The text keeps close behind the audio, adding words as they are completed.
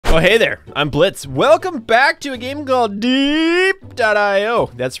Oh, hey there, I'm Blitz. Welcome back to a game called Deep.io.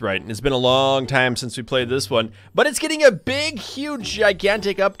 That's right, it's been a long time since we played this one, but it's getting a big, huge,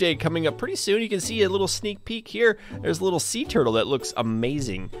 gigantic update coming up pretty soon. You can see a little sneak peek here. There's a little sea turtle that looks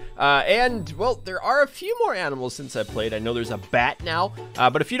amazing. And, well, there are a few more animals since I played. I know there's a bat now,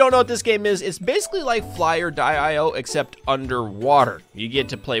 but if you don't know what this game is, it's basically like Fly or Die.io, except underwater. You get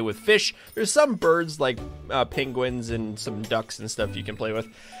to play with fish. There's some birds like penguins and some ducks and stuff you can play with.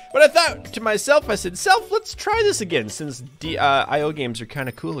 But I thought to myself, I said, let's try this again since IO games are kind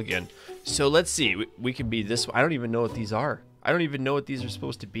of cool again. So let's see, we can be this one. I don't even know what these are. I don't even know what these are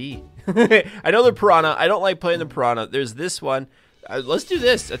supposed to be. I know they're piranha. I don't like playing the piranha. There's this one. Let's do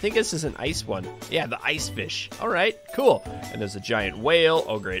this. I think this is an ice one. Yeah, the ice fish. All right, cool. And there's a giant whale.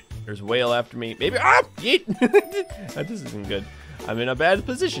 Oh, great. There's a whale after me. Maybe, yeet. This isn't good. I'm in a bad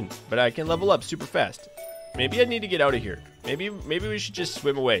position, but I can level up super fast. Maybe I need to get out of here. Maybe we should just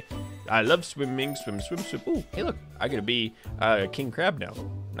swim away. I love swimming, swim. Ooh, hey look, I gotta be king crab now.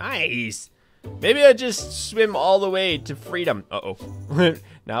 Nice. Maybe I just swim all the way to freedom. Uh-oh.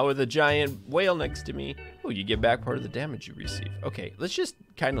 Now with a giant whale next to me. Oh, you get back part of the damage you receive. Okay, let's just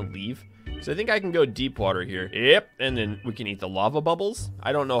kind of leave. So I think I can go deep water here. Yep, and then we can eat the lava bubbles.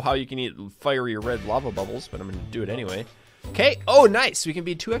 I don't know how you can eat fiery red lava bubbles, but I'm gonna do it anyway. Okay, oh nice, we can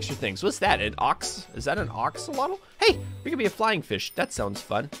be 2 extra things. What's that, an ox? Is that an oxalotl? Hey, we can be a flying fish. That sounds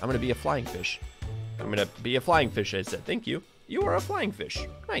fun. I'm gonna be a flying fish. I'm gonna be a flying fish, I said. Thank you. You are a flying fish.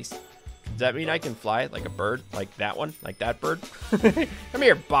 Nice. Does that mean I can fly like a bird? Like that one? Like that bird? Come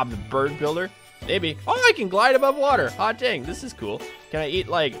here, Bob the Bird Builder. Maybe. Oh, I can glide above water. Hot dang, this is cool. Can I eat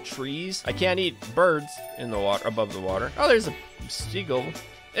like trees? I can't eat birds in the water, above the water. Oh, there's a seagull.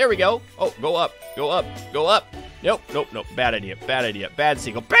 There we go. Oh, go up, go up, go up. Nope. Bad idea. Bad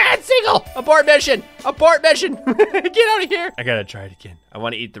seagull. Bad seagull! Abort mission! Abort mission! Get out of here! I gotta try it again. I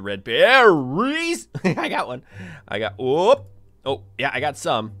want to eat the red berries. I got one. Whoop. Oh, yeah, I got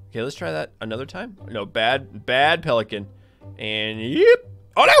some. Okay, let's try that another time. No, bad pelican. And yep.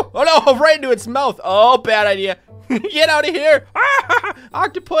 Oh no, right into its mouth. Oh, bad idea. Get out of here.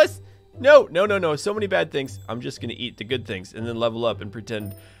 Octopus. No. So many bad things. I'm just gonna eat the good things and then level up and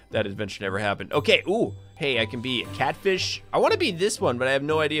pretend that adventure never happened. Okay, ooh, hey, I can be a catfish. I want to be this one, but I have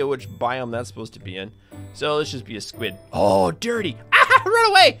no idea which biome that's supposed to be in. So let's just be a squid. Oh, dirty.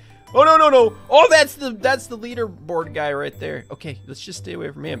 Run away. Oh, no. Oh, that's the leaderboard guy right there. Okay, let's just stay away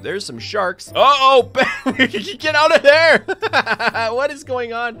from him. There's some sharks. Uh-oh, get out of there. What is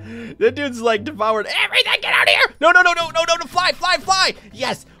going on? That dude's like devoured everything. Get out of here. No, fly.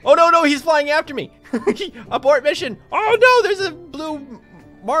 Yes. Oh, no, he's flying after me. Abort mission. Oh, no, there's a blue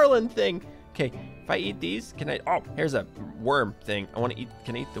marlin thing. Okay, if I eat these, can I? Oh, here's a worm thing.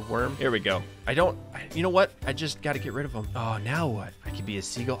 Can I eat the worm? Here we go. You know what? I just got to get rid of them. Oh, now what? I can be a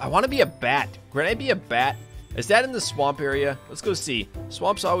seagull. I want to be a bat. Can I be a bat? Is that in the swamp area? Let's go see.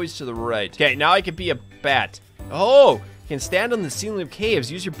 Swamp's always to the right. Okay, now I can be a bat. Oh, can stand on the ceiling of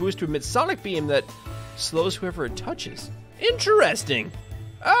caves. Use your boost to emit sonic beam that slows whoever it touches. Interesting.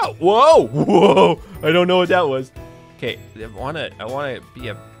 Oh, whoa. I don't know what that was. Okay, I wanna be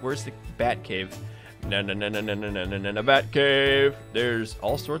a, where's the bat cave? No, bat cave. There's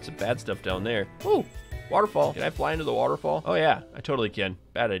all sorts of bad stuff down there. Ooh, waterfall. Can I fly into the waterfall? Oh yeah, I totally can.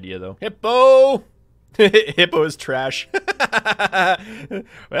 Bad idea though. Hippo! Hippo is trash.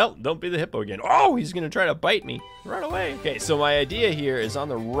 Well, don't be the hippo again. Oh, he's gonna try to bite me. Run away. Okay, so my idea here is on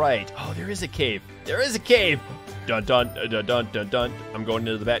the right. Oh, there is a cave. Dun. I'm going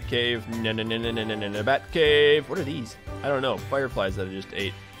into the bat cave. No, bat cave. What are these? I don't know. Fireflies that I just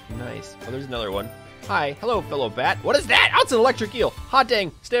ate. Nice. Oh, there's another one. Hi. Hello, fellow bat. What is that? Oh, it's an electric eel. Hot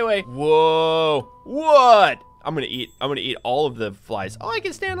dang. Stay away. Whoa. What? I'm gonna eat all of the flies. Oh, I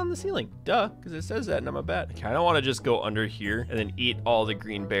can stand on the ceiling. Duh, because it says that and I'm a bat. I kind of want to just go under here and then eat all the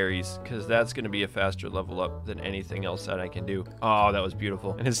green berries because that's gonna be a faster level up than anything else that I can do. Oh, that was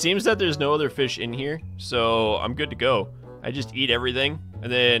beautiful. And it seems that there's no other fish in here, so I'm good to go. I just eat everything,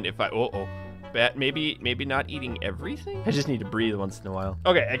 and then if I, bat, maybe not eating everything? I just need to breathe once in a while.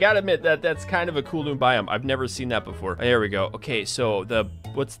 Okay, I gotta admit that's kind of a cool new biome. I've never seen that before. There we go. Okay, so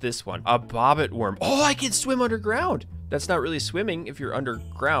what's this one? A bobbit worm. Oh, I can swim underground. That's not really swimming if you're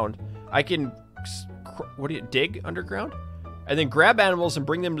underground. I can, dig underground? And then grab animals and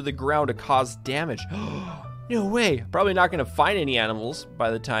bring them to the ground to cause damage. No way. Probably not gonna find any animals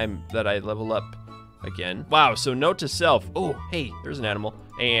by the time that I level up again. Wow, so note to self. Oh, hey, there's an animal.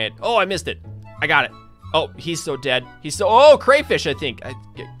 And, oh, I missed it. I got it. Oh, he's so dead. Oh, crayfish, I think.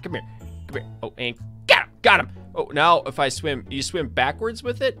 Come here. Oh, and got him. Oh, now if I swim, you swim backwards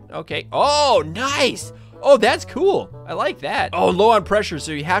with it? Okay. Oh, nice. Oh, that's cool. I like that. Oh, low on pressure,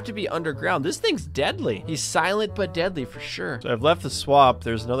 so you have to be underground. This thing's deadly. He's silent but deadly for sure. So I've left the swamp.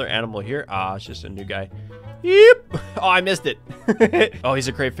 There's another animal here. Ah, it's just a new guy. Yep. Oh, I missed it. Oh, he's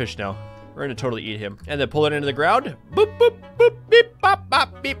a crayfish now. We're gonna totally eat him. And then pull it into the ground. Boop, boop, boop, beep, bop,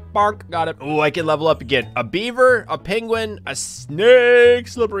 bop, beep, bonk. Got it. Oh, I can level up again. A beaver, a penguin, a snake,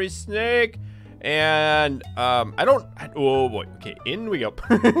 slippery snake. And oh boy. Okay, in we go.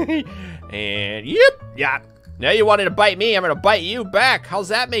 And yep, yeah. Now you wanted to bite me, I'm gonna bite you back. How's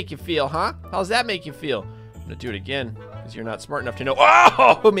that make you feel, huh? How's that make you feel? I'm gonna do it again, because you're not smart enough to know.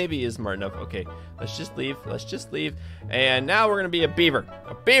 Oh, maybe he is smart enough. Okay, let's just leave, let's just leave. And now we're gonna be a beaver.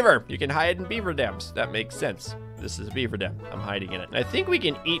 A beaver, you can hide in beaver dams. That makes sense. This is a beaver dam. I'm hiding in it. And I think we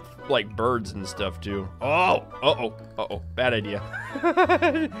can eat like birds and stuff too. Oh, uh-oh, bad idea.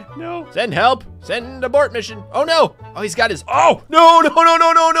 No. Send help. Send abort mission. Oh no. Oh, he's got his, oh, no.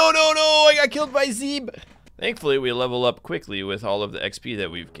 I got killed by Zeeb. Thankfully, we level up quickly with all of the XP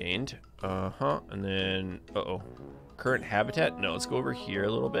that we've gained. And then, current habitat? No, let's go over here a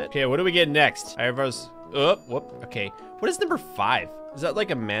little bit. Okay, what do we get next? I have ours, whoop, okay. What is number 5? Is that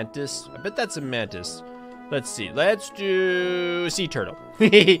like a mantis? I bet that's a mantis. Let's see, let's do sea turtle.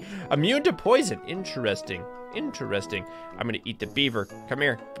 Immune to poison, interesting. I'm gonna eat the beaver. Come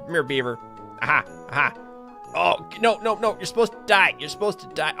here, beaver. Aha. Oh, no, you're supposed to die.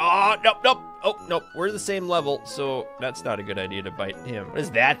 Oh, nope. Oh, nope, we're the same level, so that's not a good idea to bite him. What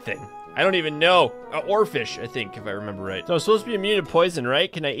is that thing? I don't even know. Oarfish, I think, if I remember right. So I'm supposed to be immune to poison, right?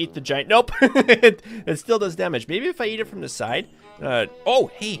 Can I eat the giant? Nope. It still does damage. Maybe if I eat it from the side.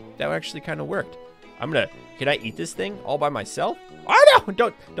 Oh, hey, that actually kind of worked. Can I eat this thing all by myself? Oh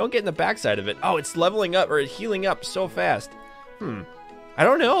no, don't get in the backside of it. Oh, it's leveling up or healing up so fast. I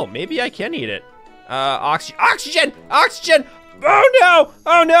don't know, maybe I can eat it. Oxygen! Oh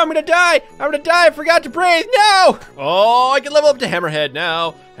no, I'm gonna die, I forgot to breathe, no! Oh, I can level up to hammerhead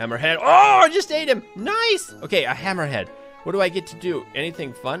now. Hammerhead, oh, I just ate him, nice! Okay, a hammerhead. What do I get to do?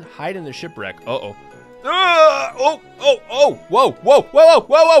 Anything fun? Hide in the shipwreck, uh-oh. Whoa.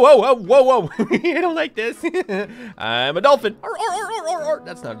 I don't like this. I'm a dolphin.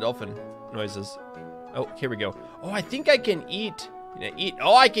 That's not a dolphin noises. Oh, here we go. Oh, I think I can eat.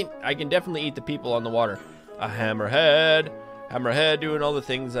 Oh, I can definitely eat the people on the water. A hammerhead. Hammerhead doing all the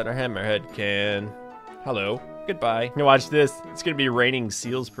things that a hammerhead can. Hello. Goodbye. Now watch this. It's gonna be raining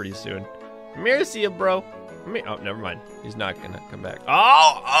seals pretty soon. Come here, seal, bro. Oh, never mind. He's not gonna come back.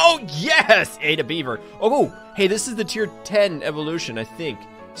 Oh, yes! Ate a beaver. Oh, hey, this is the tier 10 evolution, I think.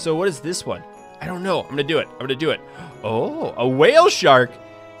 So what is this one? I don't know. I'm gonna do it. Oh, a whale shark.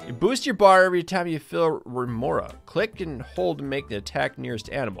 You boost your bar every time you fill remora. Click and hold to make the attack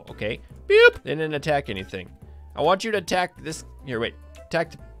nearest animal. Okay. Boop. They didn't attack anything. I want you to attack this. Here, wait.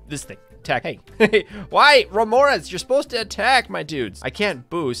 Attack this thing. Attack. Hey. Why? Remoras, you're supposed to attack, my dudes. I can't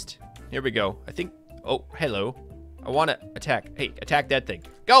boost. Here we go. I think. Oh, hello. I want to attack. Hey, attack that thing.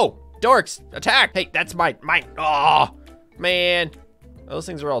 Go! Dorks! Attack! Hey, that's mine. Oh, man. Those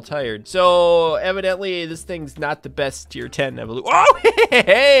things are all tired. So, evidently, this thing's not the best tier 10 evolution. Oh,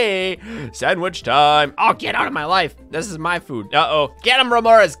 hey! Sandwich time. Oh, get out of my life. This is my food. Uh-oh. Get him,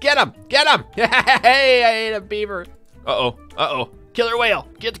 Remoras. Get him. Hey, I ate a beaver. Uh-oh. Killer whale.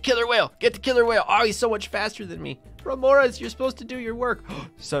 Get the killer whale. Oh, he's so much faster than me. Remoras, you're supposed to do your work.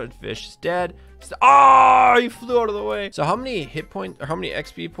 Sunfish is dead. Oh, he flew out of the way. So how many hit points, or how many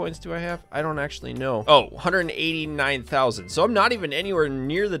XP points do I have? I don't actually know. Oh, 189,000. So I'm not even anywhere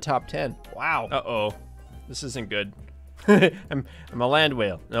near the top 10. Wow. Uh-oh. This isn't good. I'm a land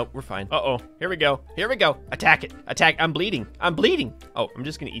whale. Nope, we're fine. Uh-oh. Here we go. Attack it. I'm bleeding. Oh, I'm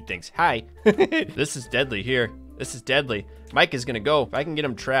just gonna eat things. Hi. This is deadly here. Mike is gonna go. If I can get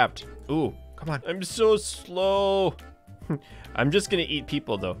him trapped. Ooh, come on. I'm so slow. I'm just gonna eat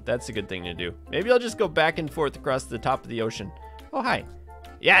people though. That's a good thing to do. Maybe I'll just go back and forth across the top of the ocean. Oh, hi.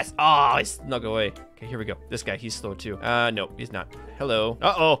 Yes. Oh, I snuck away. Okay, here we go. This guy, he's slow too. No, he's not. Hello.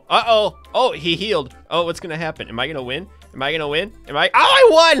 Uh-oh. Oh, he healed. Oh, what's gonna happen? Am I gonna win? Oh, I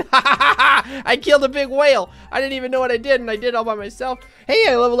won! I killed a big whale. I didn't even know what I did, and I did it all by myself. Hey,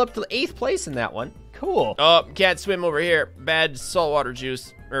 I leveled up to 8th place in that one. Cool. Oh, can't swim over here. Bad saltwater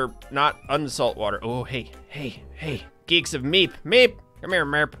juice. Or not unsalt water. Oh, hey. Geeks of Meep. Come here,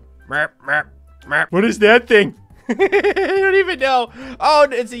 Merp. What is that thing? I don't even know. Oh,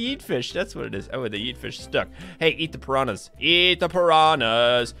 it's a yeet fish. That's what it is. Oh, the yeet fish stuck. Hey, eat the piranhas. Eat the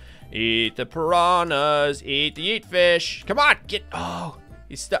yeet fish. Come on, get. Oh,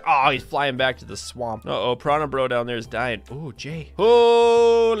 he's stuck. Oh, he's flying back to the swamp. Uh-oh, piranha bro down there is dying. Oh, Jay.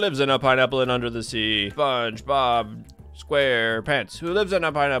 Who lives in a pineapple and under the sea? SpongeBob SquarePants. Who lives on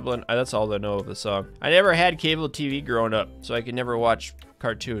a pineapple? That's all I know of the song. I never had cable TV growing up, so I could never watch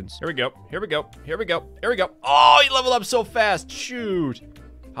cartoons. Here we go. Here we go. Here we go. Here we go. Oh, he leveled up so fast. Shoot.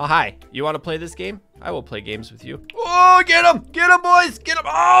 Oh, hi. You want to play this game? I will play games with you. Oh, get him! Get him, boys! Get him!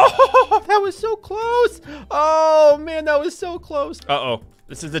 Oh, that was so close! Oh, man, that was so close. Uh-oh.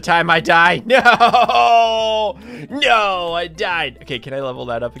 This is the time I die. No! No, I died. Okay, can I level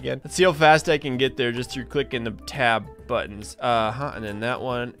that up again? Let's see how fast I can get there just through clicking the tab buttons. And then that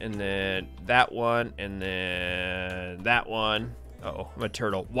one, and then that one, and then that one. Uh-oh, I'm a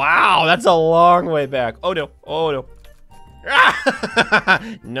turtle. Wow, that's a long way back. Oh, no. Oh, no.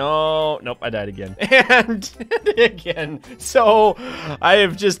 No, nope, I died again. And again. So I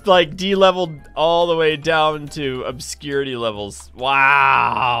have just like de-leveled all the way down to obscurity levels.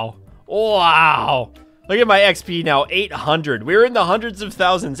 Wow. Wow. Look at my XP now, 800. We're in the hundreds of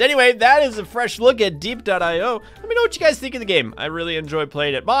thousands. Anyway, that is a fresh look at Deep.io. Let me know what you guys think of the game. I really enjoy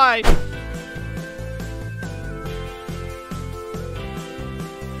playing it. Bye.